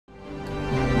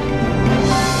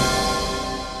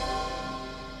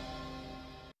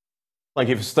Thank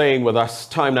you for staying with us.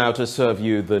 Time now to serve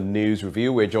you the news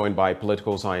review. We're joined by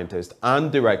political scientist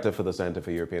and director for the Center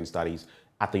for European Studies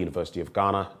at the University of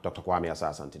Ghana, Dr. Kwame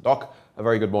Asah-Asante. Doc, a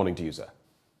very good morning to you, sir.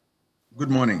 Good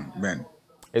morning, Ben.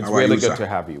 It's really good to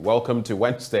have you. Welcome to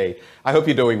Wednesday. I hope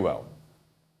you're doing well.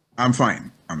 I'm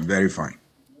fine. I'm very fine.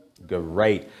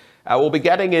 Great. We'll be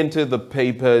getting into the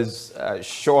papers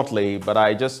shortly, but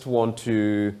I just want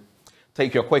to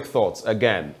take your quick thoughts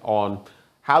again on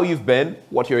how you've been,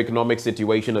 what your economic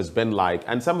situation has been like,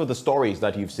 and some of the stories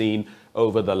that you've seen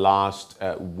over the last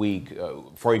week.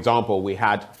 For example, we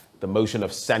had the motion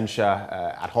of censure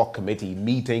ad hoc committee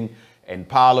meeting in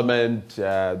Parliament.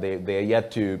 They're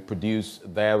yet to produce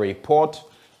their report.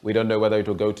 We don't know whether it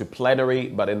will go to plenary,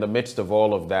 but in the midst of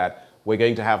all of that, we're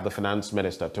going to have the finance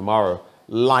minister tomorrow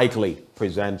likely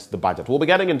present the budget. We'll be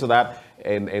getting into that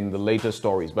in the later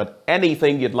stories, but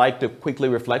anything you'd like to quickly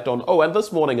reflect on? Oh, and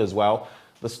this morning as well,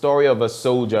 the story of a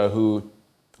soldier who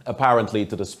apparently,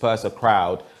 to disperse a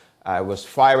crowd, was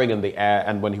firing in the air,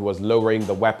 and when he was lowering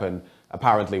the weapon,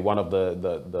 apparently one of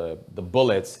the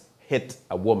bullets hit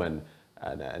a woman,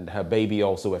 and her baby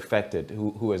also affected,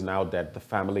 who is now dead. The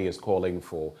family is calling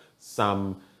for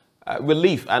some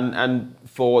relief and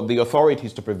for the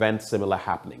authorities to prevent similar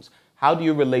happenings. How do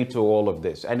you relate to all of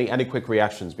this? Any quick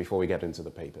reactions before we get into the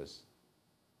papers?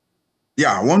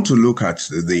 Yeah, I want to look at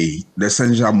the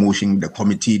censure motion, the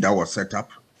committee that was set up.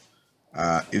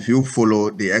 If you follow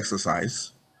the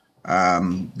exercise,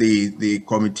 the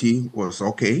committee was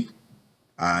okay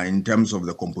in terms of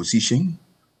the composition,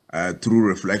 through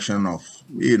reflection of,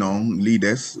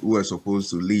 leaders who are supposed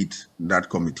to lead that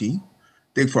committee.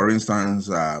 Take, for instance,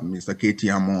 Mr.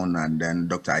 K.T. Amon and then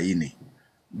Dr. Aine.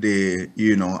 They,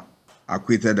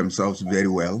 acquitted themselves very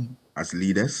well as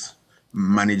leaders,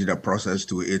 managed the process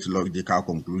to its logical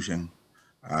conclusion,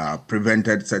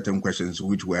 prevented certain questions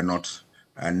which were not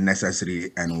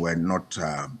necessary and were not,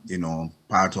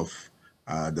 part of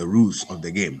the rules of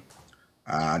the game.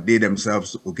 They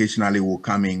themselves occasionally will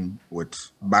come in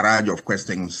with barrage of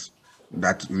questions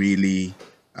that really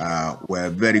were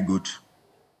very good.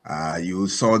 You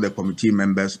saw the committee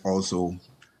members also,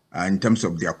 in terms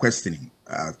of their questioning,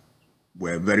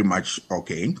 were very much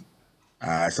okay.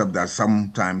 Except that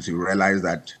sometimes you realize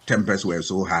that tempers were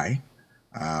so high,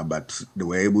 but they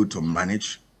were able to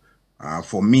manage.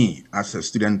 For me, as a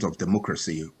student of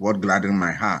democracy, what gladdened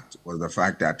my heart was the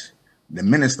fact that the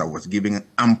minister was given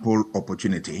ample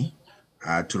opportunity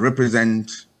to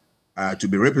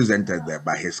be represented there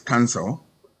by his counsel,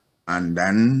 and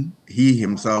then he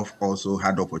himself also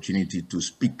had opportunity to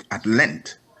speak at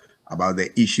length about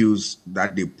the issues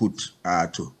that they put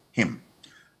to him.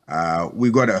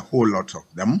 We got a whole lot of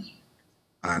them,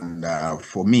 and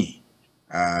for me,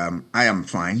 I am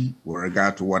fine with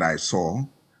regard to what I saw.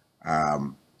 I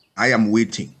am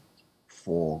waiting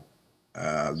for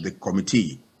the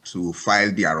committee to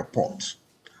file their report,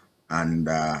 and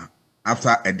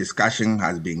after a discussion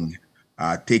has been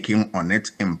taken on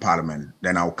it in Parliament,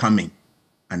 then I'll come in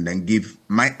and then give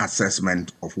my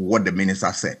assessment of what the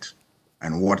minister said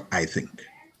and what I think.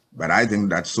 But I think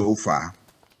that so far,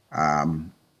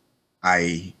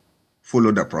 I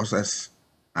followed the process,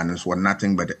 and it was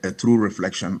nothing but a true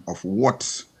reflection of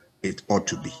what it ought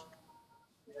to be.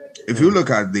 If you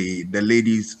look at the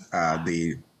ladies,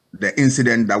 the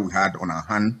incident that we had on our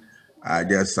hand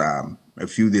just a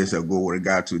few days ago with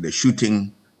regard to the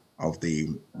shooting of the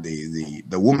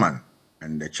woman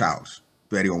and the child,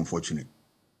 very unfortunate.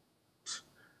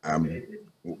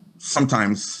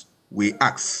 Sometimes we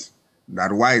ask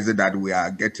that why is it that we are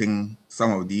getting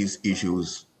some of these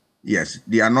issues? Yes,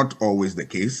 they are not always the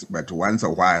case, but once a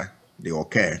while they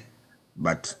occur.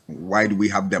 But why do we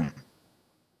have them?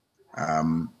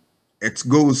 It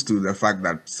goes to the fact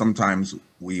that sometimes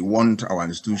we want our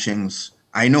institutions.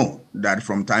 I know that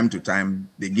from time to time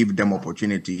they give them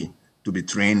opportunity to be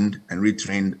trained and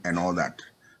retrained and all that.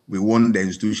 We want the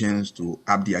institutions to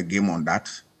up their game on that,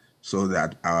 so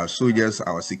that our soldiers,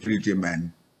 our security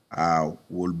men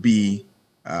will be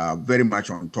very much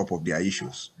on top of their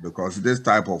issues, because this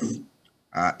type of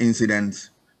incidents,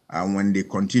 when they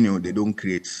continue, they don't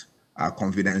create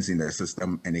confidence in the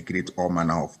system, and they create all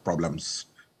manner of problems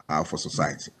for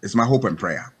society. It's my hope and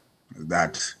prayer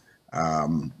that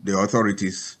the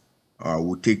authorities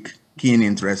will take keen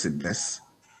interest in this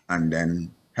and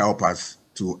then help us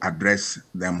to address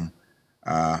them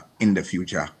in the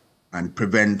future and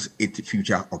prevent its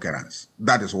future occurrence.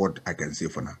 That is what I can say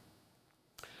for now.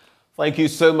 Thank you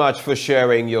so much for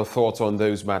sharing your thoughts on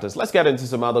those matters. Let's get into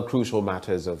some other crucial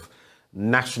matters of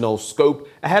national scope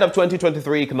ahead of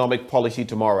 2023 economic policy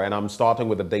tomorrow. And I'm starting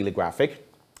with the Daily Graphic.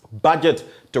 Budget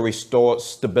to restore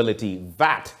stability.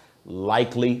 VAT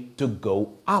likely to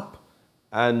go up.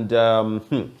 And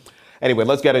anyway,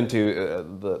 let's get into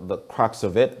the crux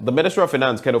of it. The Minister of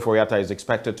Finance, Ken Ofori-Atta, is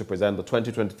expected to present the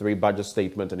 2023 budget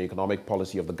statement and economic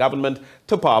policy of the government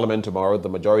to Parliament tomorrow. The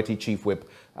Majority Chief Whip,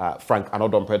 Frank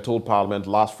Anodompe, told Parliament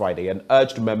last Friday and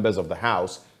urged members of the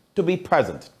House to be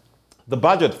present. The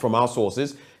budget, from our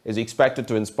sources, is expected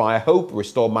to inspire hope,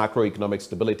 restore macroeconomic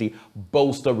stability,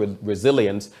 bolster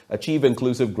resilience, achieve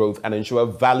inclusive growth, and ensure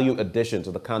value addition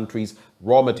to the country's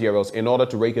raw materials in order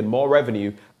to rake in more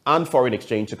revenue and foreign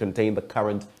exchange to contain the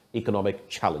current economic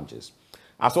challenges.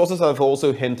 Our sources have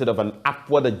also hinted of an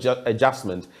upward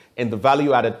adjustment in the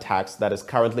value-added tax that is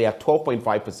currently at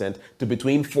 12.5% to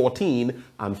between 14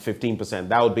 and 15%.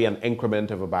 That would be an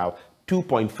increment of about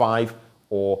 2.5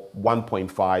 or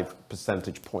 1.5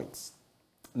 percentage points.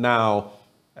 Now,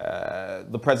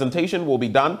 the presentation will be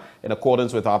done in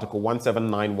accordance with Article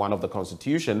 1791 of the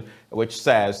Constitution, which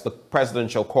says the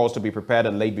President shall cause to be prepared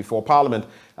and laid before Parliament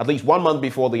at least 1 month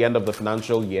before the end of the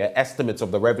financial year estimates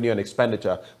of the revenue and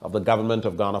expenditure of the Government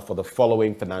of Ghana for the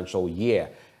following financial year.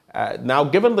 Now,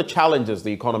 given the challenges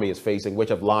the economy is facing, which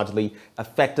have largely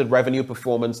affected revenue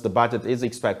performance, the budget is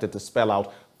expected to spell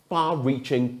out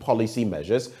far-reaching policy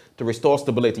measures to restore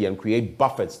stability and create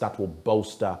buffers that will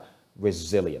bolster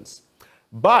resilience.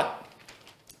 But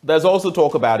there's also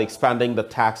talk about expanding the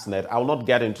tax net. I'll not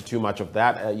get into too much of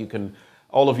that.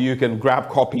 All of you can grab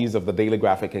copies of the Daily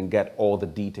Graphic and get all the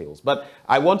details. But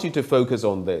I want you to focus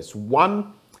on this.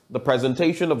 One, the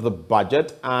presentation of the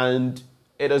budget, and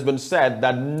it has been said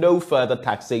that no further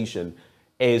taxation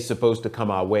is supposed to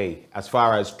come our way as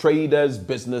far as traders,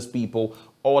 business people,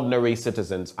 ordinary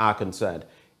citizens are concerned.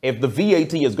 If the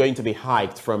VAT is going to be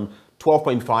hiked from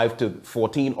 12.5 to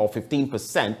 14 or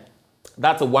 15%,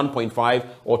 that's a 1.5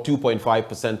 or 2.5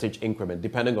 percentage increment,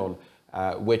 depending on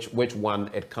which one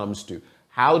it comes to.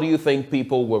 How do you think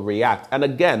people will react? And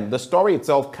again, the story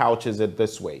itself couches it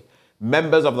this way.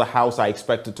 Members of the House are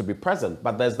expected to be present,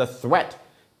 but there's the threat.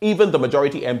 Even the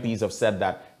majority MPs have said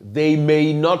that they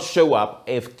may not show up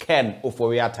if Ken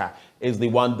Ofori-Atta is the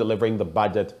one delivering the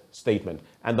budget statement.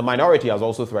 And the minority has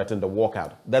also threatened a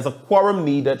walkout. There's a quorum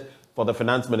needed for the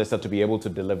finance minister to be able to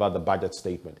deliver the budget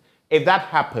statement. If that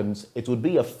happens, it would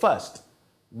be a first.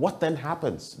 What then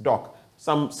happens? Doc,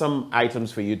 some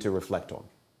items for you to reflect on.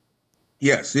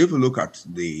 Yes, if you look at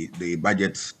the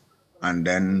budget and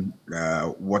then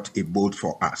what it bodes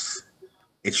for us,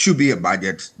 it should be a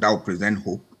budget that will present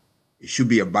hope. It should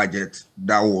be a budget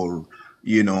that will,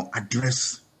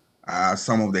 address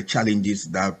some of the challenges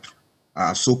that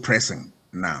are so pressing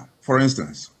now. For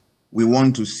instance, we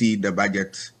want to see the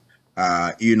budget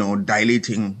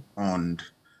dilating on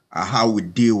how we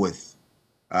deal with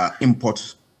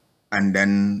imports and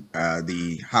then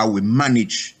how we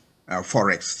manage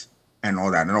forex and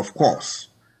all that. And of course,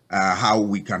 how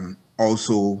we can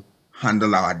also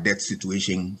handle our debt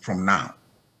situation from now.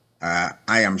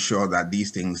 I am sure that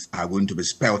these things are going to be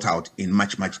spelled out in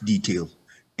much detail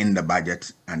in the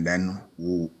budget, and then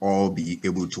we'll all be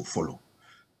able to follow.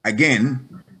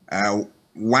 Again,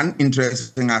 one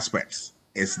interesting aspect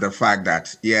is the fact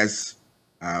that, yes,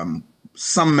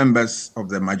 some members of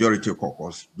the majority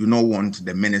caucus do not want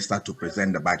the minister to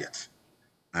present the budget.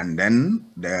 And then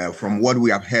from what we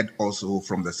have heard also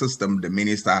from the system, the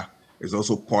minister is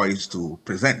also poised to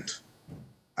present.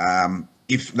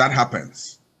 If that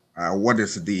happens, what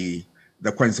is the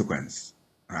consequence?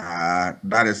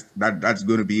 That's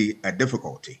going to be a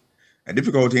difficulty. A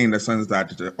difficulty in the sense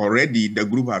that already the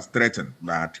group has threatened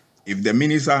that if the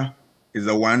minister is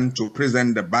the one to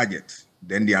present the budget,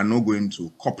 then they are not going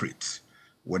to cooperate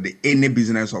with any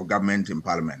business of government in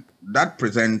Parliament. That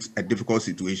presents a difficult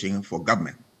situation for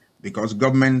government, because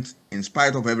government, in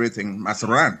spite of everything, must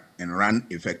run and run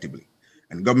effectively.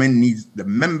 And government needs the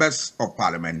members of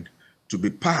Parliament to be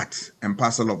part and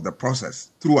parcel of the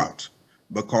process throughout,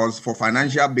 because for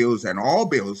financial bills and all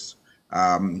bills,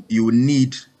 you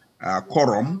need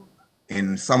quorum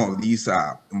in some of these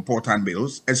important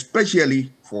bills,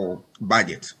 especially for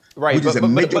budget, right, which is a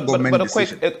major government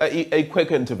decision. A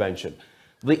quick intervention.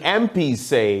 The MPs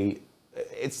say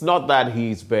it's not that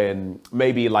he's been,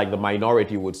 maybe like the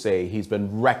minority would say, he's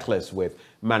been reckless with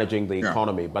managing the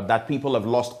economy, but that people have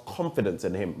lost confidence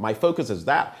in him. My focus is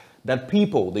that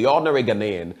people, the ordinary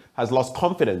Ghanaian, has lost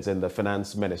confidence in the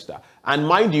finance minister. And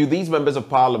mind you, these members of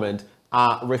parliament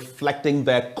are reflecting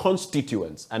their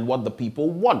constituents and what the people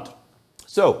want.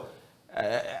 So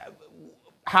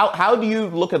how do you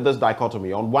look at this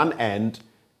dichotomy? On one end,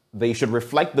 they should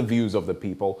reflect the views of the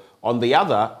people. On the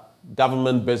other,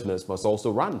 government business must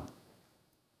also run.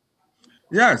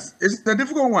 Yes, it's a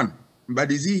difficult one. But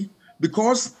you see,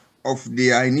 because of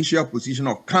their initial position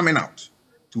of coming out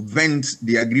to vent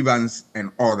their grievance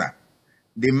and all that.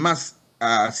 They must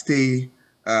stay,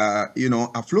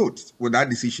 afloat with that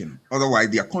decision. Otherwise,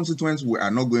 their constituents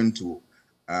are not going to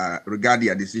regard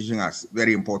their decision as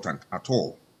very important at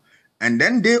all. And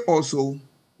then they also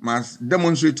must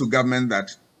demonstrate to government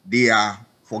that they are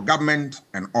for government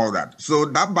and all that. So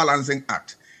that balancing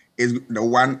act is the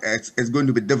one it's going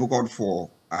to be difficult for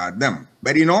them.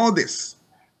 But in all this,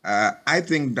 I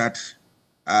think that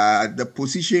the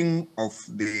position of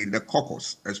the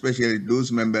caucus, especially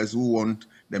those members who want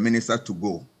the minister to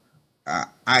go,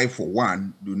 I, for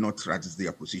one, do not trust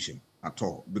their position at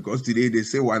all. Because today they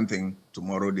say one thing,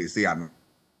 tomorrow they say another.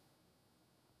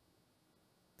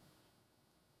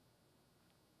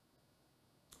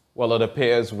 Well, it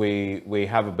appears we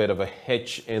have a bit of a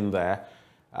hitch in there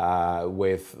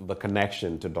with the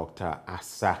connection to Dr.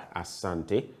 Asa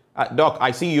Asante. Doc,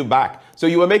 I see you back. So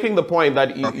you were making the point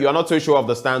that you are not so sure of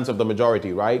the stance of the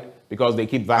majority, right? Because they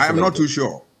keep vacillating. I'm not too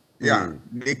sure. Yeah,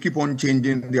 they keep on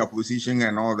changing their position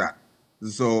and all that.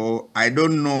 So I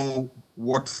don't know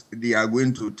what they are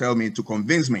going to tell me to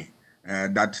convince me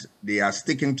that they are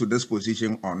sticking to this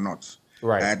position or not.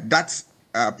 Right. That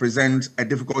presents a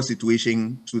difficult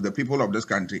situation to the people of this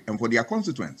country and for their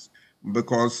constituents,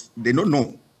 because they don't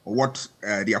know what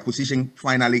their position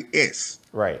finally is.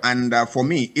 Right. And for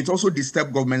me, it also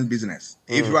disturbs government business.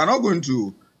 If you are not going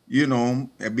to,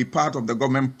 be part of the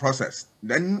government process,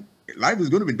 then life is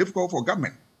going to be difficult for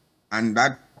government. And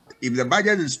that if the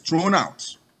budget is thrown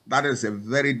out, that is a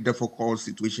very difficult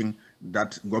situation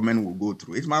that government will go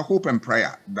through. It's my hope and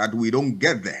prayer that we don't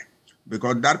get there,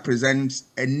 because that presents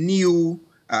a new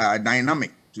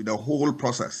dynamic to the whole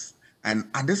process. And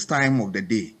at this time of the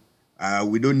day,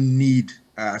 we don't need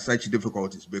such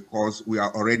difficulties, because we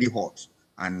are already hot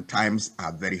and times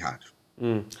are very hard.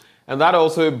 And that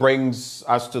also brings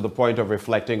us to the point of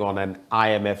reflecting on an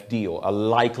IMF deal, a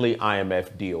likely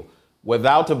IMF deal.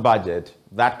 Without a budget,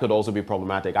 that could also be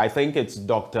problematic. I think it's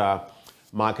Dr.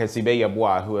 Makesibe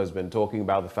Yabua who has been talking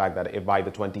about the fact that if by the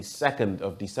 22nd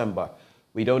of December,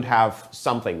 we don't have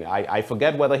something, I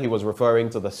forget whether he was referring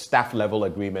to the staff level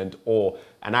agreement or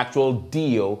an actual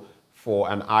deal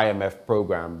for an IMF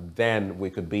program, then we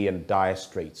could be in dire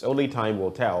straits. Only time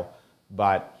will tell,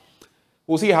 but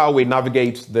we'll see how we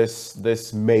navigate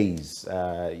this maze,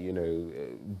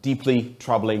 deeply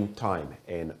troubling time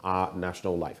in our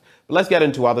national life. But let's get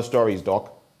into other stories,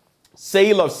 Doc.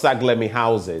 Sale of Saglemi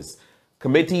houses.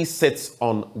 Committee sits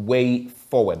on way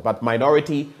forward, but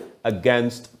minority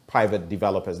against private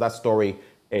developers. That story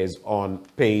is on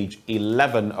page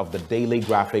 11 of the Daily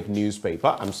Graphic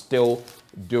newspaper. I'm still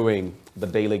doing the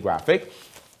Daily Graphic,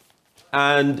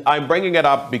 and I'm bringing it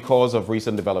up because of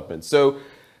recent developments. So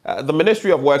the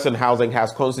Ministry of Works and Housing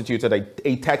has constituted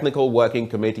a technical working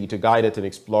committee to guide it in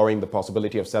exploring the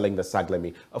possibility of selling the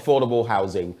Saglemi affordable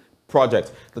housing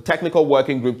project. The technical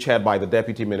working group, chaired by the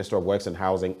Deputy Minister of Works and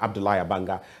Housing, Abdullahi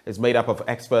Abanga, is made up of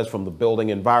experts from the building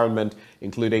environment,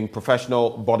 including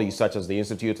professional bodies such as the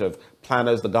Institute of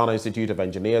Planners, the Ghana Institute of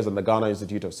Engineers, and the Ghana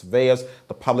Institute of Surveyors,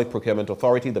 the Public Procurement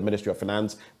Authority, the Ministry of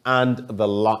Finance, and the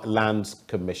Lands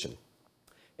Commission.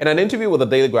 In an interview with the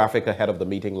Daily Graphic ahead of the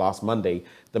meeting last Monday,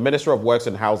 the Minister of Works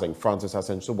and Housing, Francis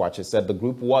Asensuwache, said the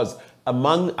group was,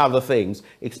 among other things,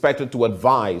 expected to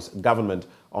advise government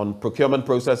on procurement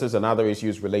processes and other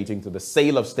issues relating to the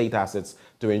sale of state assets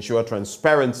to ensure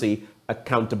transparency,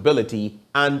 accountability,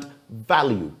 and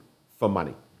value for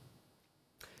money.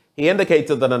 He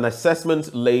indicated that an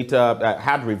assessment later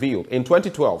had revealed in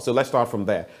 2012, so let's start from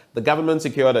there, the government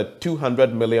secured a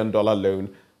 $200 million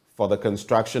loan for the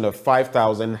construction of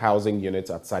 5,000 housing units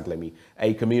at Saglemi,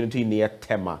 a community near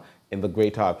Tema in the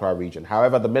Greater Accra region.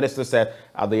 However, the minister said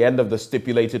at the end of the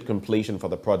stipulated completion for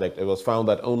the project, it was found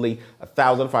that only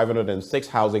 1,506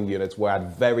 housing units were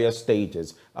at various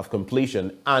stages of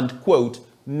completion and, quote,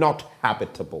 not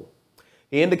habitable.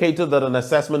 He indicated that an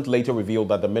assessment later revealed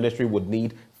that the ministry would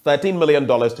need $13 million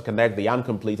to connect the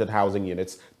uncompleted housing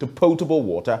units to potable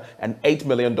water and $8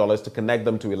 million to connect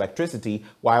them to electricity,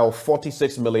 while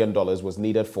 $46 million was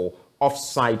needed for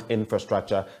off-site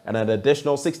infrastructure and an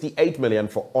additional $68 million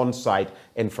for on-site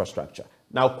infrastructure.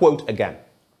 Now, quote again,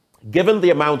 given the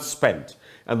amount spent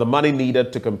and the money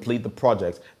needed to complete the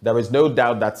project, there is no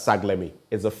doubt that Saglemi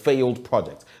is a failed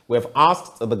project. We have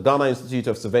asked the Ghana Institute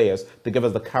of Surveyors to give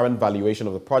us the current valuation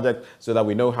of the project so that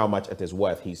we know how much it is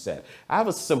worth, he said. I have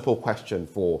a simple question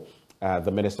for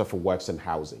the Minister for Works and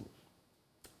Housing.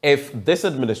 If this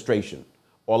administration,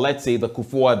 or let's say the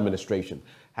Kufuor administration,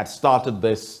 had started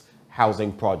this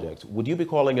housing project, would you be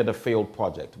calling it a failed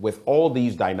project with all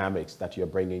these dynamics that you're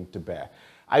bringing to bear?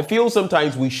 I feel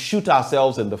sometimes we shoot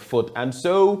ourselves in the foot, and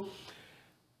so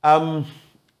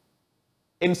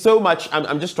in so much,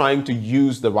 I'm just trying to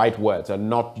use the right words and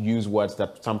not use words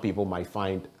that some people might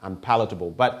find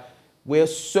unpalatable, but we're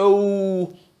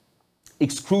so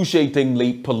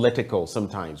excruciatingly political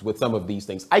sometimes with some of these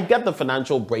things. I get the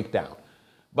financial breakdown,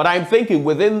 but I'm thinking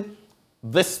within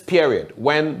this period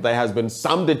when there has been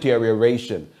some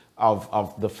deterioration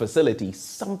of the facility,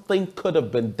 something could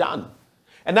have been done.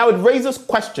 And now it raises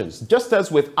questions, just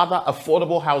as with other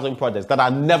affordable housing projects that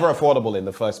are never affordable in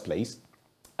the first place,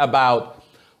 about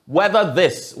whether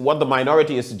this, what the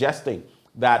minority is suggesting,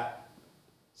 that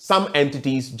some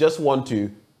entities just want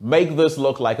to make this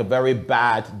look like a very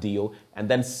bad deal and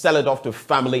then sell it off to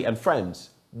family and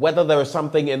friends, whether there is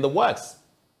something in the works.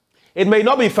 It may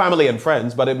not be family and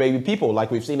friends, but it may be people like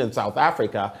we've seen in South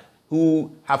Africa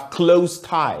who have close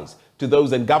ties to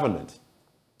those in government.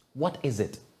 What is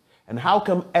it? And how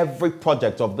come every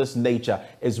project of this nature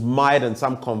is mired in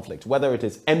some conflict, whether it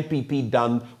is NPP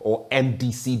done or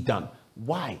NDC done?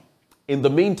 Why? In the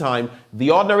meantime,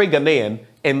 the ordinary Ghanaian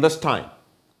in this time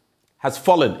has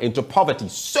fallen into poverty.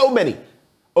 So many,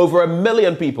 over 1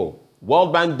 million people,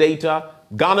 World Bank data,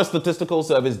 Ghana Statistical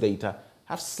Service data,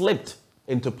 have slipped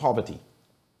into poverty.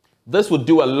 This would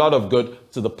do a lot of good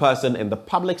to the person in the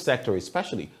public sector,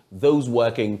 especially those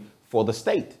working for the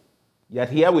state. Yet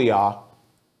here we are.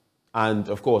 And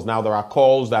of course, now there are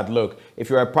calls that, look, if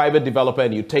you're a private developer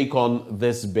and you take on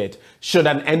this bit, should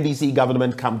an NDC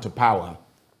government come to power,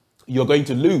 you're going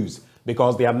to lose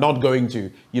because they are not going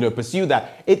to, pursue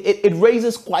that. It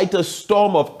raises quite a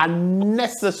storm of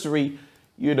unnecessary,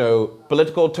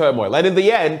 political turmoil. And in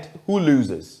the end, who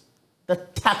loses? The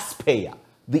taxpayer,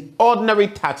 the ordinary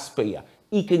taxpayer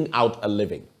eking out a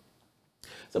living.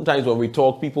 Sometimes when we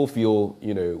talk, people feel,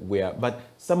 but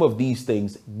some of these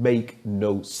things make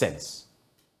no sense.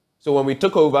 So when we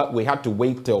took over, we had to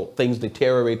wait till things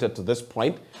deteriorated to this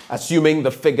point, assuming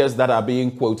the figures that are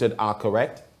being quoted are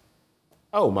correct.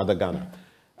 Oh, Mother Ghana.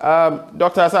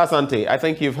 Dr. Asasante, I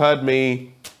think you've heard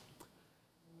me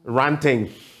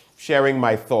ranting, sharing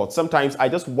my thoughts. Sometimes I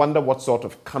just wonder what sort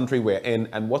of country we're in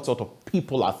and what sort of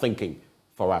people are thinking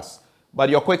for us. But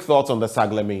your quick thoughts on the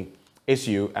Saglemi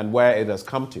issue and where it has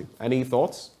come to. Any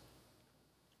thoughts?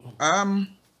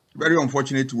 Very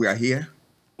unfortunate we are here.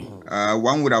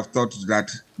 One would have thought that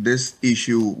this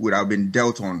issue would have been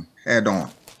dealt on head on,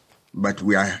 but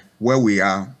we are where we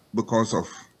are because of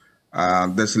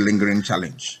this lingering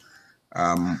challenge.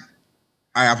 I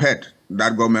have heard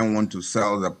that government want to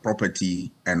sell the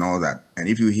property and all that, and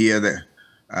if you hear the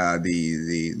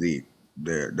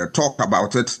talk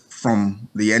about it from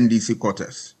the NDC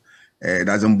quarters, it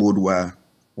doesn't bode well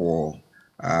for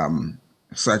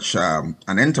such an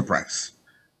enterprise.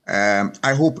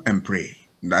 I hope and pray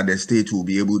that the state will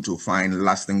be able to find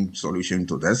lasting solution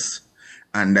to this,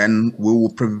 and then we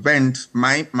will prevent.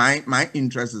 My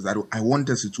interest is that I want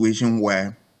a situation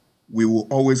where we will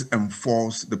always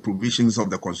enforce the provisions of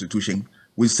the Constitution,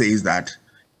 which says that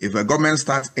if a government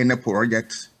starts any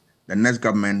project, the next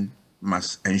government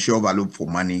must ensure value for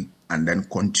money and then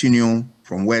continue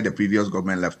from where the previous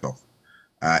government left off.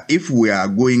 If we are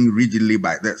going rigidly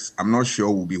by this, I'm not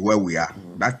sure we'll be where we are.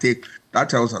 That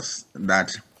tells us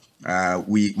that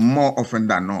we, more often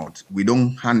than not, we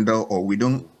don't handle or we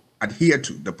don't adhere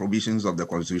to the provisions of the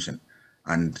Constitution.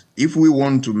 And if we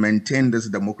want to maintain this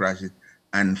democracy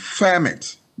and firm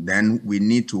it, then we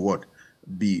need to what?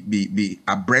 Be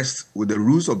abreast with the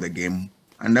rules of the game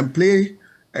and then play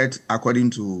it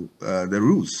according to the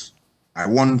rules. I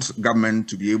want government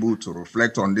to be able to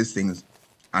reflect on these things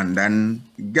and then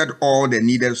get all the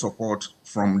needed support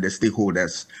from the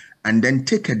stakeholders and then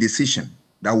take a decision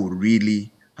that will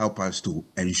really help us to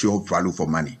ensure value for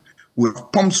money. We've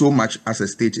pumped so much as a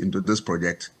state into this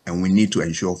project and we need to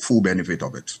ensure full benefit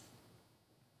of it.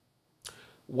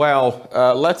 Well,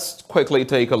 let's quickly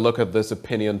take a look at this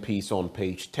opinion piece on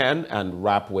page 10 and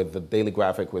wrap with the Daily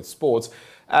Graphic with sports.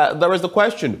 There is the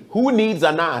question, who needs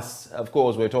Anas? Of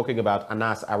course, we're talking about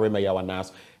Anas Aremeyaw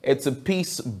Anas. It's a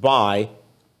piece by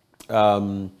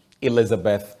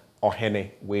Elizabeth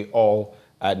Ohene. We all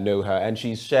know her, and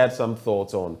she's shared some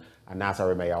thoughts on Anas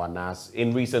Aremeyaw Anas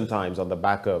in recent times on the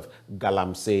back of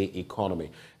Galamsey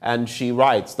economy. And she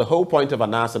writes, the whole point of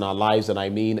Anas in our lives, and I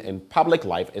mean in public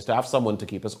life, is to have someone to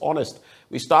keep us honest.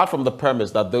 We start from the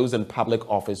premise that those in public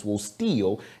office will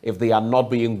steal if they are not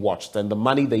being watched, and the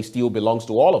money they steal belongs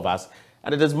to all of us,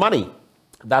 and it is money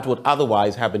that would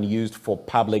otherwise have been used for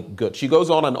public good. She goes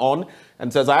on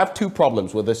and says, I have two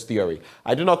problems with this theory.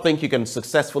 I do not think you can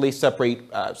successfully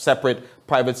separate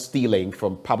private stealing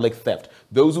from public theft.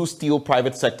 Those who steal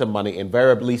private sector money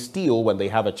invariably steal when they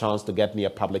have a chance to get near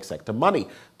public sector money.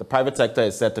 The private sector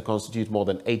is said to constitute more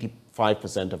than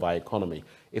 85% of our economy.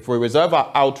 If we reserve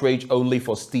our outrage only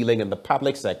for stealing in the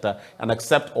public sector and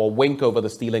accept or wink over the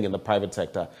stealing in the private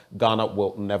sector, Ghana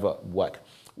will never work.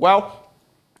 Well,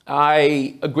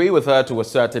 I agree with her to a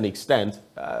certain extent.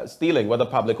 Stealing, whether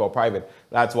public or private,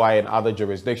 that's why in other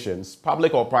jurisdictions,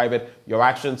 public or private, your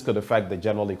actions could affect the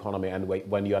general economy. And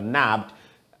when you're nabbed,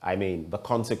 I mean, the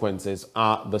consequences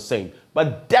are the same.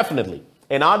 But definitely,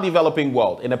 in our developing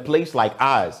world, in a place like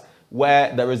ours,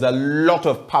 where there is a lot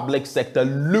of public sector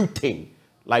looting,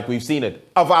 like we've seen it,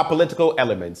 of our political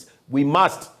elements, we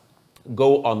must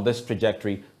go on this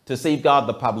trajectory to safeguard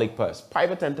the public purse.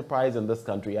 Private enterprise in this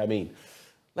country, I mean,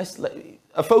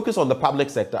 a focus on the public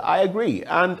sector. I agree.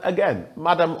 And again,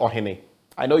 Madam Ohene,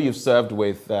 I know you've served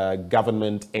with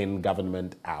government in,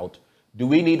 government out. Do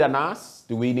we need an ass?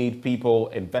 Do we need people,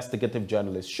 investigative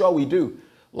journalists? Sure, we do.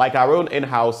 Like our own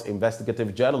in-house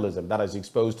investigative journalism that has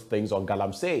exposed things on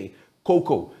galamsey,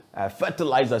 cocoa,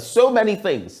 fertilizer, so many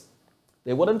things.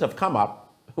 They wouldn't have come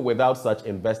up without such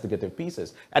investigative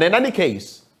pieces. And in any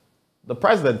case, the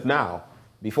president now,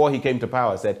 before he came to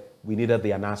power, said we needed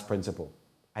the ANAS principle.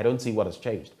 I don't see what has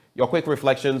changed. Your quick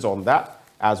reflections on that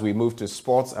as we move to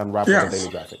sports and wrap up the Daily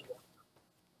Graphic.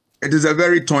 It is a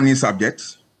very thorny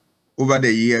subject. Over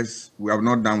the years, we have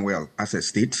not done well as a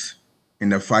state in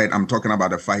the fight. I'm talking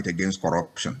about the fight against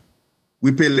corruption.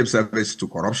 We pay lip service to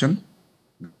corruption,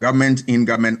 government in,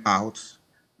 government out.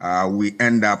 We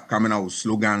end up coming out with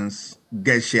slogans,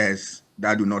 gestures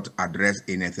that do not address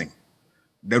anything.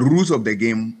 The rules of the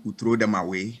game, we throw them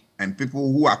away, and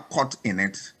people who are caught in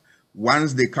it,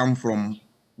 once they come from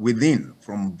within,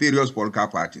 from various political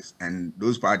parties, and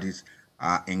those parties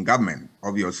are in government,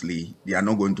 obviously, they are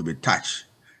not going to be touched.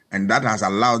 And that has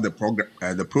allowed the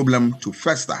problem to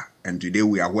fester, and today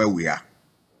we are where we are.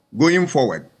 Going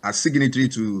forward, as signatory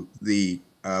to the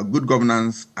good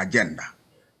governance agenda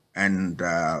and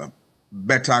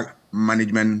better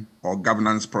management or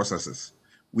governance processes,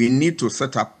 we need to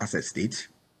set up as a state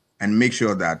and make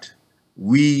sure that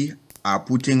we are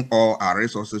putting all our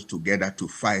resources together to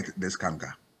fight this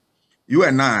canker. You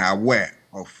and I are aware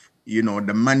of,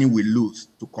 the money we lose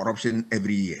to corruption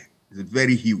every year. It's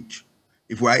very huge.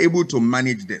 If we are able to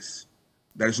manage this,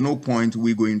 there is no point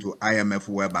we go into IMF,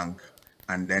 World Bank,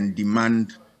 and then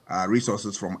demand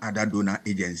resources from other donor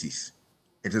agencies.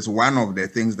 It is one of the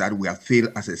things that we have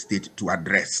failed as a state to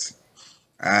address.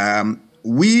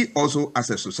 We also,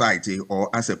 as a society or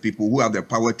as a people who have the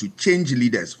power to change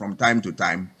leaders from time to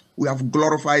time, we have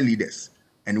glorified leaders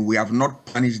and we have not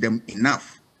punished them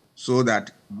enough so that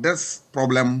this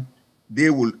problem, they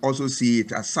will also see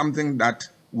it as something that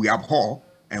we abhor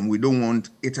and we don't want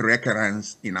its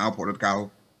recurrence in our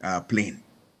political plane.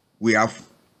 We have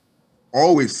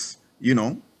always,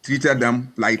 treated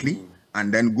them lightly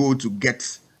and then go to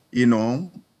get,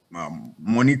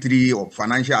 monetary or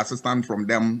financial assistance from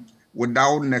them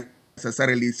without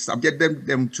necessarily subjecting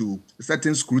them to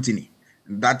certain scrutiny.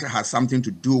 That has something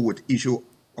to do with issue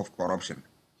of corruption.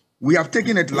 We have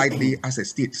taken it lightly as a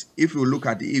state. If you look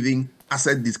at even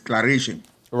asset declaration,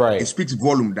 it speaks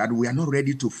volume that we are not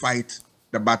ready to fight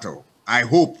the battle. I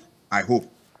hope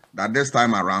that this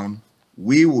time around,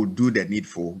 we will do the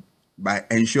needful by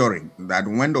ensuring that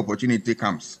when the opportunity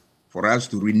comes for us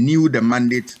to renew the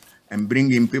mandate and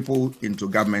bring in people into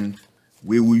government,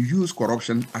 we will use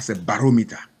corruption as a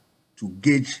barometer to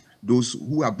gauge those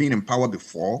who have been in power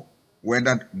before,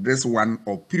 whether this one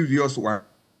or previous ones,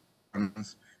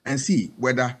 and see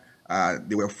whether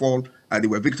they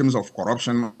were victims of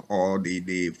corruption or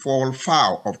they fall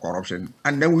foul of corruption.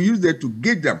 And then we use that to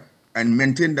gauge them and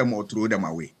maintain them or throw them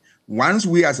away. Once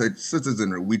we as a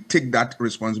citizen, we take that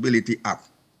responsibility up,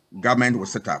 government will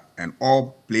set up and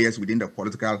all players within the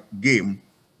political game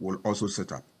will also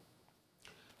set up.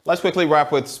 Let's quickly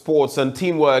wrap with sports and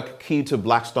teamwork key to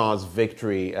Black Stars'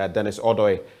 victory. Dennis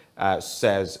Odoi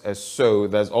says so.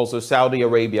 There's also Saudi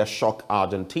Arabia shocked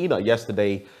Argentina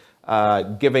yesterday,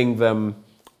 giving them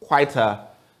quite a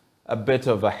bit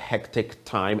of a hectic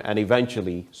time and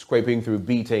eventually scraping through,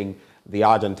 beating the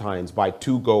Argentines by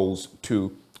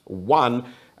 2-1.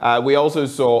 We also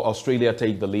saw Australia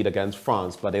take the lead against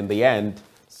France, but in the end,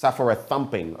 suffer a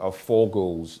thumping of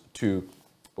 4-1.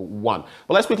 Well,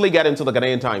 let's quickly get into the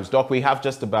Ghanaian Times. Doc, we have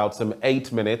just about some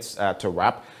 8 minutes to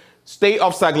wrap. Stay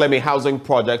off Saglemi housing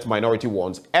project, minority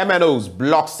warns. MNOs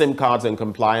block SIM cards in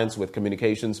compliance with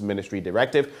Communications Ministry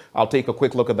directive. I'll take a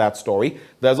quick look at that story.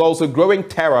 There's also growing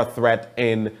terror threat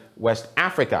in West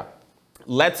Africa.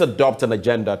 Let's adopt an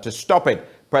agenda to stop it.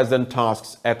 President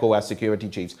tasks ECOWAS security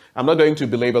chiefs. I'm not going to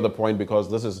belabor the point because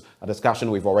this is a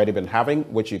discussion we've already been having,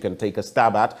 which you can take a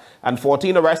stab at. And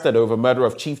 14 arrested over murder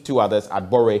of chief, 2 others at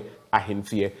Bore,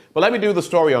 Ahimfie. But let me do the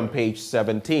story on page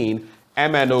 17.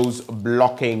 MNOs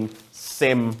blocking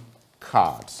SIM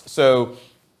cards. So,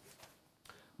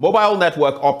 mobile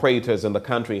network operators in the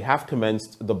country have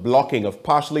commenced the blocking of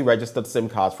partially registered SIM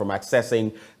cards from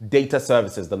accessing data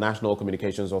services, the National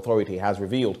Communications Authority has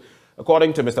revealed.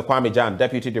 According to Mr. Kwame Jan,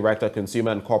 Deputy Director,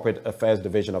 Consumer and Corporate Affairs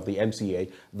Division of the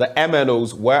NCA, the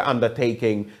MNOs were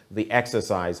undertaking the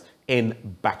exercise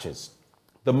in batches.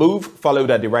 The move followed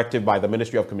a directive by the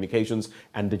Ministry of Communications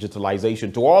and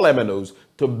Digitalization to all MNOs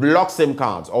to block SIM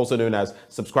cards, also known as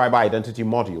subscriber identity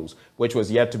modules, which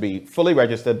was yet to be fully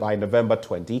registered by November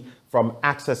 20, from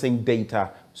accessing data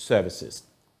services.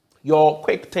 Your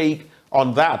quick take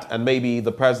on that and maybe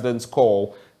the president's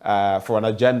call for an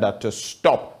agenda to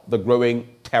stop the growing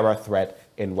terror threat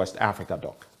in West Africa,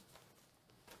 Doc.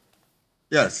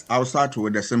 Yes, I'll start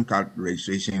with the SIM card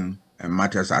registration and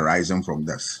matters arising from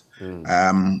this.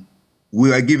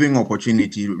 We are giving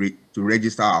opportunity to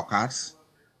register our cards.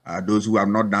 Those who have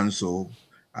not done so,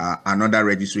 another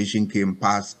registration came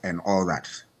past and all that.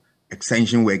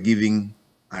 Extension we're giving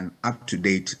and up to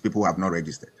date, people have not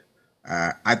registered.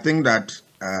 I think that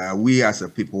we as a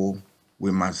people,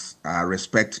 we must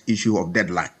respect issue of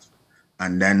deadline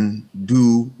and then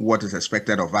do what is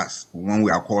expected of us when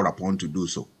we are called upon to do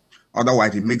so.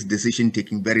 Otherwise, it makes decision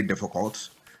taking very difficult,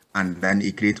 and then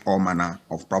it creates all manner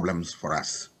of problems for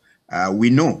us.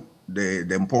 We know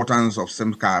the importance of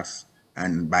SIM cards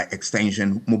and by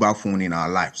extension, mobile phone in our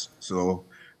lives. So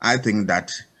I think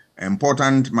that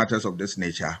important matters of this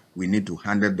nature, we need to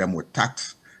handle them with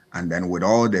tact and then with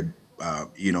all the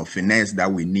finesse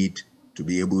that we need to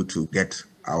be able to get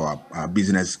our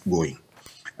business going.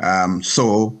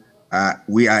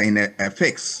 We are in a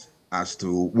fix as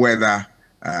to whether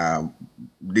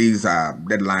these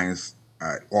deadlines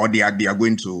or they are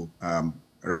going to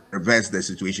reverse the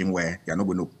situation where they are not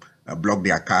going to block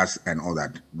their cars and all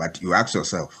that. But you ask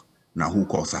yourself, now who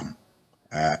calls them?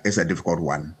 It's a difficult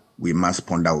one. We must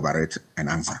ponder over it and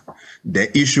answer.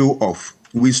 The issue of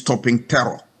we stopping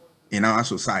terror in our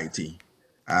society,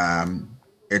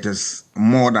 it is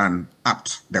more than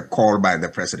apt, the call by the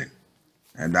president,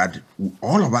 and that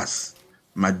all of us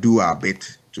must do our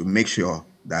bit to make sure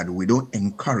that we don't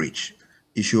encourage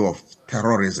issue of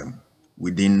terrorism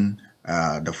within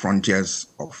the frontiers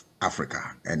of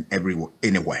Africa and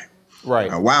anywhere.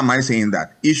 Right. Why am I saying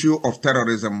that? Issue of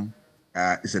terrorism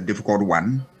is a difficult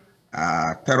one.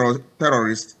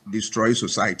 Terrorists destroy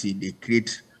society, they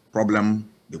create problem,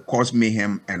 they cause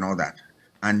mayhem and all that.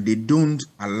 And they don't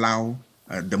allow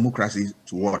democracy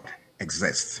to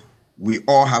exist. We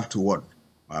all have to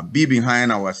be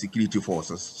behind our security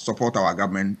forces, support our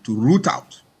government to root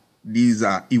out these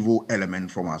evil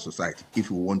elements from our society if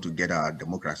we want to get our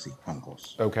democracy on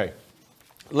course. Okay.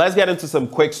 Let's get into some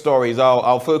quick stories.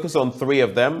 I'll focus on 3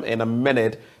 of them. In a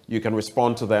minute, you can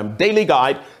respond to them. Daily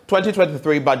Guide,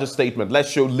 2023 budget statement. Let's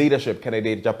show leadership,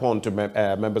 Kennedy Japan, to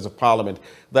members of parliament.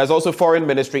 There's also Foreign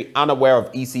Ministry unaware of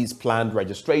EC's planned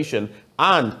registration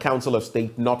and Council of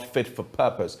State not fit for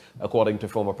purpose, according to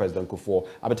former President Kufuor.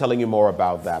 I'll be telling you more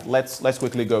about that. Let's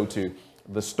quickly go to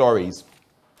the stories.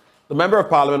 The Member of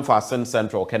Parliament for Asin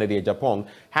Central, Kennedy Japan,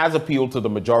 has appealed to the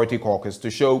majority caucus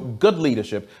to show good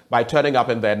leadership by turning up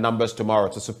in their numbers tomorrow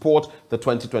to support the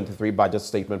 2023 budget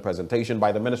statement presentation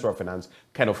by the Minister of Finance,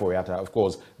 Ken Ofori-Atta. Of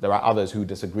course, there are others who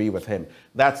disagree with him.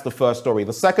 That's the first story.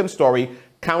 The second story,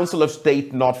 Council of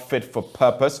State not fit for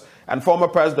purpose. And former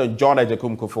President John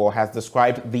Agyekum Kufuor has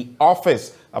described the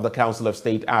office of the Council of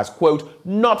State as, quote,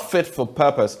 not fit for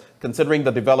purpose, considering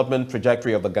the development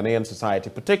trajectory of the Ghanaian society,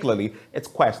 particularly its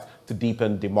quest to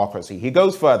deepen democracy. He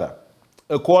goes further.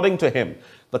 According to him,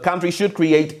 the country should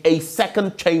create a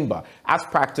second chamber as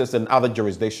practiced in other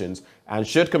jurisdictions and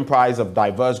should comprise of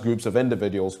diverse groups of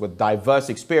individuals with diverse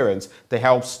experience to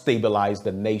help stabilize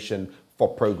the nation for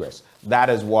progress. That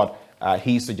is what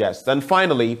he suggests. And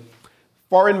finally,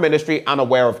 Foreign Ministry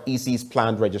unaware of EC's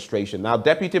planned registration. Now,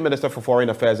 Deputy Minister for Foreign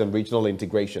Affairs and Regional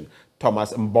Integration,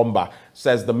 Thomas Mbomba,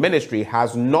 says the ministry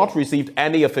has not received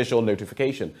any official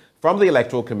notification from the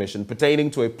Electoral Commission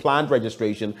pertaining to a planned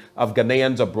registration of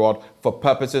Ghanaians abroad for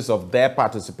purposes of their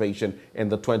participation in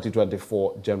the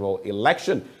 2024 general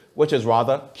election, which is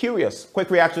rather curious. Quick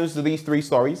reactions to these 3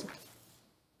 stories?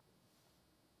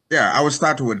 Yeah, I will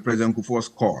start with President Kufuor's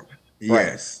call. Right.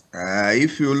 Yes.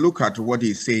 If you look at what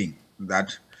he's saying,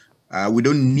 that we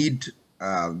don't need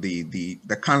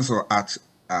the council at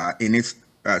in its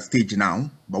stage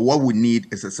now, but what we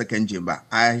need is a second chamber.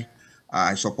 I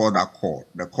support that call,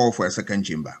 the call for a second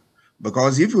chamber,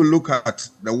 because if you look at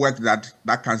the work that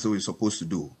that council is supposed to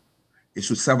do, it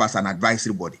should serve as an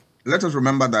advisory body. Let us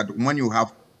remember that when you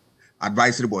have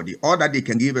advisory body, all that they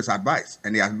can give is advice,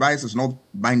 and the advice is not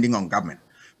binding on government.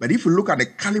 But if you look at the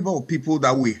caliber of people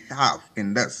that we have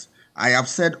in this, I have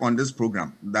said on this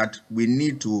program that we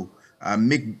need to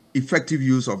make effective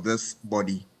use of this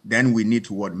body. Then we need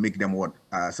to make them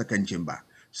second chamber.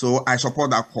 So I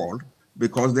support that call,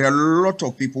 because there are a lot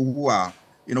of people who are,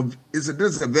 this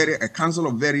is a council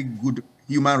of very good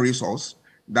human resource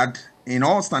that in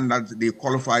all standards they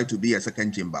qualify to be a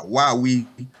second chamber. Why are we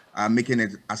making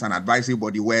it as an advisory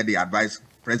body where the advice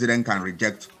president can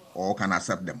reject or can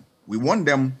accept them? We want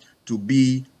them to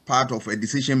be part of a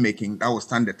decision making that will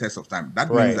stand the test of time.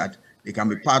 That means that they can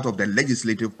be part of the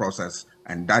legislative process,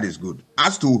 and that is good.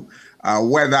 As to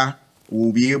whether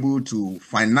we'll be able to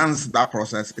finance that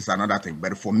process is another thing.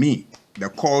 But for me, the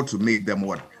call to make them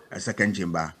a second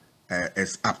chamber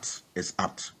is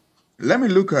apt. Let me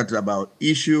look at about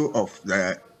issue of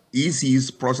the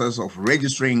EC's process of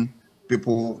registering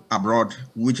people abroad,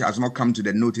 which has not come to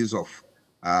the notice of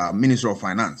Minister of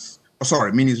Finance.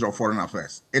 Minister of Foreign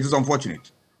Affairs. It is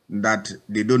unfortunate that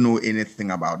they don't know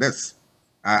anything about this.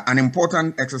 An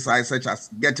important exercise such as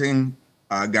getting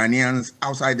Ghanaians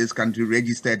outside this country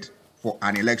registered for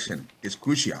an election is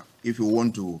crucial if you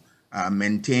want to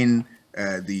maintain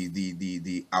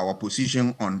our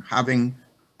position on having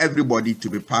everybody to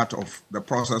be part of the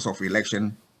process of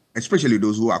election, especially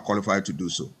those who are qualified to do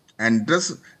so. And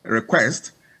this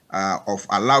request of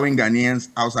allowing Ghanaians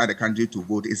outside the country to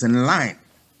vote is in line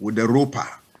with the ROPA,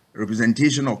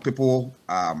 Representation of People,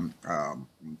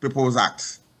 People's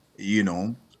Act,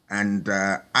 and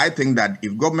I think that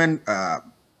if government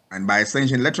and by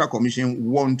extension, Electoral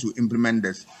Commission want to implement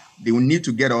this, they will need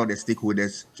to get all the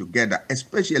stakeholders together,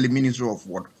 especially Ministry of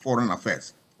Foreign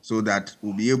Affairs, so that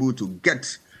we'll be able to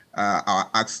get our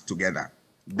acts together.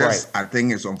 This, I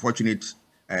think, is unfortunate.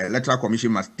 Electoral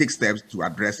Commission must take steps to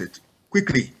address it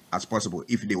quickly as possible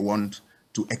if they want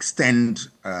to extend,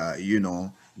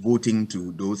 voting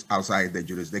to those outside the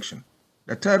jurisdiction.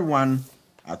 The third one,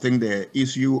 I think the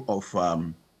issue of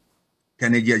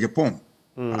Kennedy Japan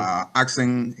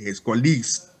asking his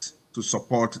colleagues to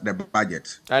support the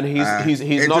budget. And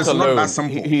he's not alone. Not that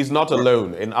simple. He's not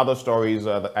alone. In other stories,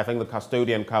 I think the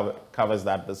custodian covers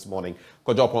that this morning.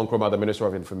 Kojo Nkrumah, the Minister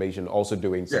of Information, also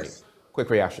doing so. Yes. Quick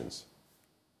reactions.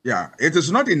 Yeah, it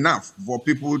is not enough for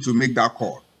people to make that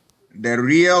call. The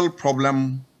real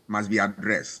problem must be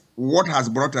addressed. What has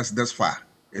brought us this far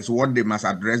is what they must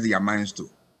address their minds to.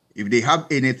 If they have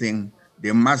anything,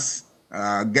 they must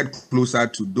get closer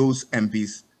to those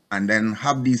MPs and then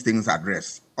have these things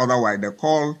addressed. Otherwise, the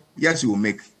call, yes, you will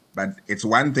make, but it's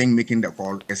one thing making the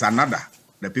call, it's another,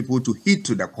 the people to heed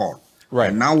to the call. Right.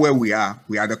 And now where we are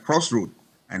the crossroad,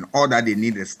 and all that they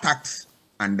need is tact,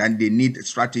 and then they need a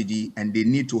strategy, and they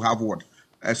need to have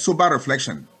a sober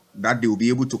reflection that they will be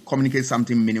able to communicate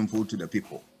something meaningful to the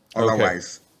people.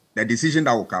 Otherwise, the decision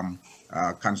that will come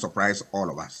can surprise all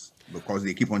of us because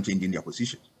they keep on changing their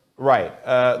position. Right.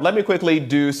 Let me quickly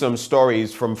do some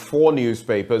stories from 4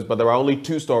 newspapers, but there are only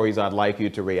 2 stories I'd like you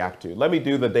to react to. Let me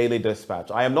do the Daily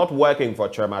Dispatch. I am not working for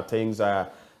Chairman Ting's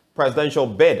presidential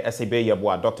bid, Esibe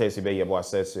Yeboah. Dr. Esibe Yeboah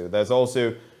says so. There's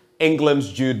also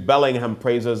England's Jude Bellingham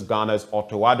praises Ghana's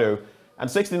Otto Addo, and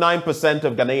 69%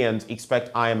 of Ghanaians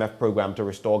expect IMF program to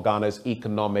restore Ghana's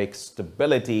economic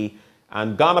stability.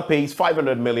 And Ghana pays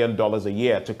 $500 million a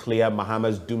year to clear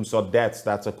Mahama's doomsday debts.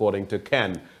 That's according to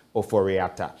Ken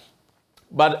Oforiatta.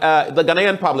 But the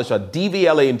Ghanaian publisher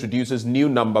DVLA introduces new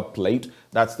number plate.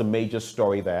 That's the major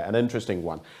story there, an interesting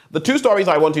one. The 2 stories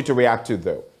I want you to react to,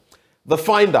 though. The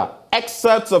Finder,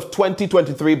 excerpts of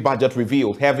 2023 budget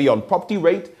revealed, heavy on property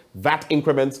rate, VAT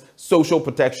increments, social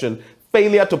protection.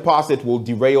 Failure to pass it will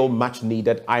derail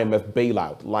much-needed IMF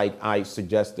bailout, like I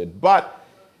suggested. But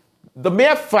the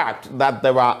mere fact that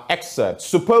there are excerpts,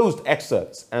 supposed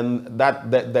excerpts, and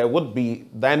that there would be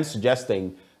then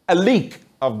suggesting a leak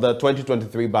of the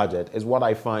 2023 budget is what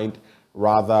I find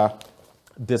rather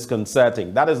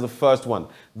disconcerting. That is the first one.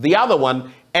 The other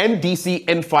one, NDC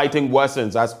infighting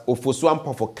worsens as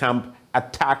Ofosu-Ampofo camp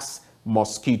attacks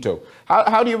Mosquito.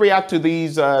 How do you react to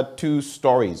these 2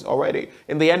 stories already?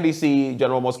 In the NDC,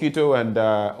 General Mosquito and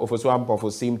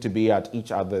Ofosu-Ampofo seem to be at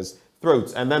each other's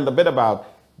throats. And then the bit about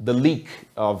the leak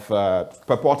of,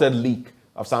 purported leak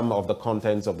of some of the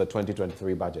contents of the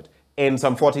 2023 budget. in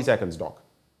some 40 seconds, Doc.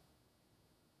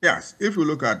 Yes, if you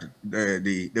look at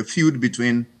the feud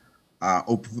between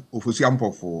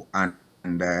Ofusiampofo and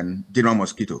then General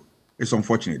Mosquito, it's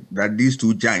unfortunate that these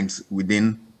two giants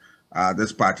within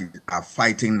this party are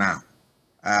fighting now.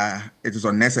 It is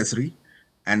unnecessary,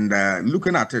 and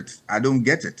looking at it, I don't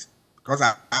get it, because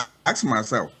I ask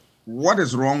myself, what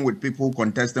is wrong with people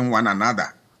contesting one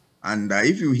another? And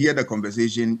if you hear the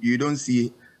conversation, you don't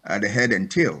see the head and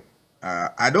tail.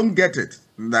 I don't get it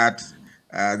that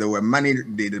there were money,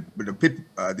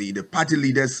 the party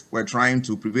leaders were trying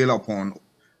to prevail upon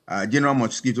General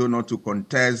Mosquito not to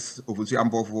contest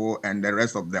Ofusiampofo and the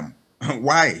rest of them.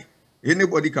 Why?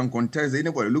 Anybody can contest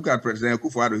anybody. Look at President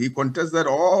Akufo-Addo. He contested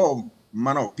all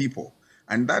manner of people.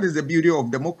 And that is the beauty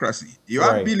of democracy.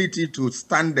 Your ability to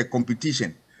stand the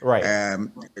competition,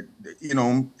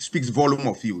 speaks volume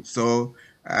of you. So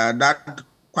that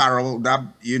quarrel, that,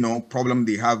 problem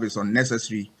they have is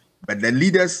unnecessary. But the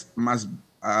leaders must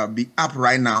be up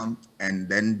right now and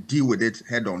then deal with it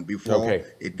head on before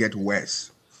it gets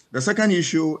worse. The second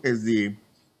issue is the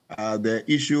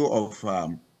issue of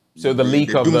so the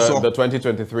leak of the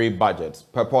 2023 budget,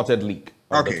 purported leak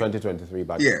of the 2023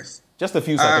 budget. Yes. Just a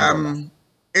few seconds on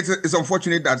that. It's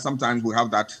unfortunate that sometimes we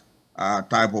have that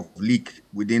type of leak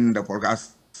within the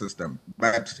forecast system.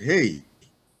 But hey,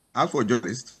 as for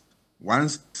journalists,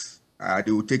 once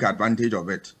they will take advantage of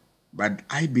it. But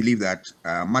I believe that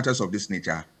matters of this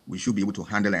nature, we should be able to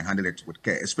handle it with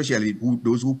care, especially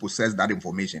those who possess that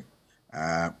information.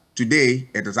 Today,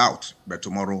 it is out, but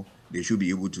tomorrow they should be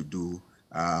able to do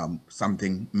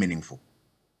something meaningful.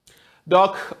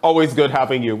 Doc, always good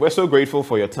having you. We're so grateful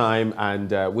for your time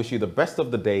and wish you the best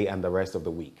of the day and the rest of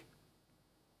the week.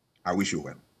 I wish you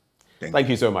well. Thank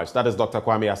you so much. That is Dr.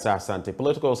 Kwame Asah-Asante,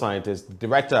 political scientist,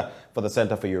 director for the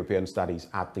Center for European Studies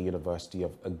at the University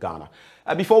of Ghana.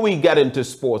 Before we get into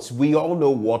sports, we all know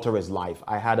water is life.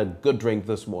 I had a good drink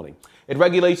this morning. It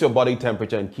regulates your body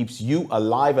temperature and keeps you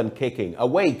alive and kicking.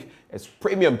 Awake is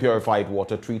premium purified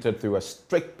water treated through a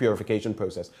strict purification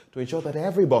process to ensure that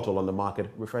every bottle on the market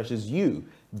refreshes you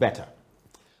better.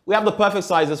 We have the perfect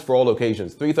sizes for all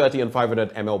occasions, 330 and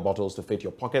 500 ml bottles to fit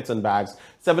your pockets and bags,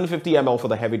 750 ml for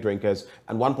the heavy drinkers,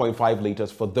 and 1.5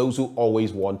 liters for those who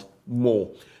always want more.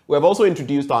 We have also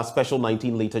introduced our special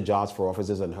 19-liter jars for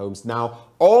offices and homes. Now,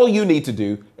 all you need to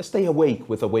do is stay awake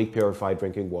with Awake Purified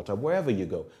Drinking Water wherever you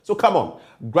go. So come on,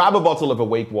 grab a bottle of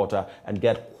Awake Water and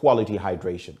get quality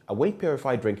hydration. Awake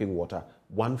Purified Drinking Water,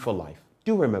 one for life.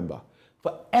 Do remember,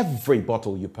 for every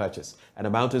bottle you purchase, an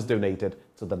amount is donated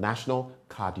to the National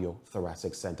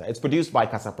Cardiothoracic Center. It's produced by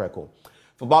Casapreco.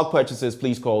 For bulk purchases,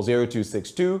 please call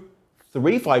 0262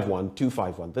 351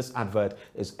 251. This advert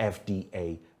is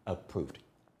FDA approved.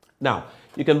 Now,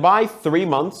 you can buy 3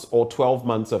 months or 12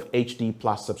 months of HD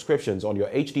Plus subscriptions on your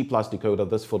HD Plus decoder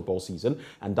this football season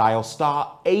and dial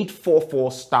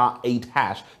 *844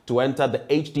 *8# to enter the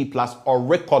HD Plus or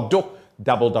Recodo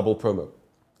double promo.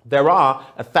 There are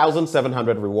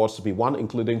 1,700 rewards to be won,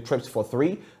 including trips for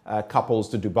 3 couples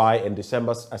to Dubai in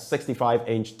December, a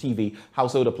 65-inch TV,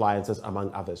 household appliances,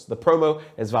 among others. The promo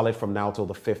is valid from now till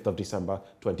the 5th of December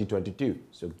 2022,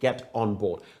 so get on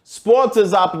board. Sports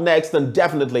is up next, and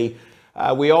definitely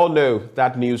we all know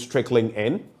that news trickling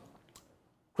in.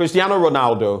 Cristiano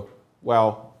Ronaldo,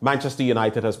 well, Manchester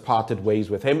United has parted ways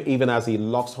with him, even as he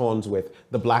locks horns with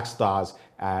the Black Stars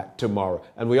tomorrow.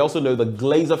 And we also know the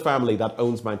Glazer family that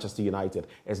owns Manchester United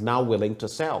is now willing to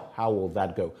sell. How will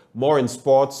that go? More in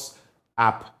sports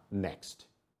up next.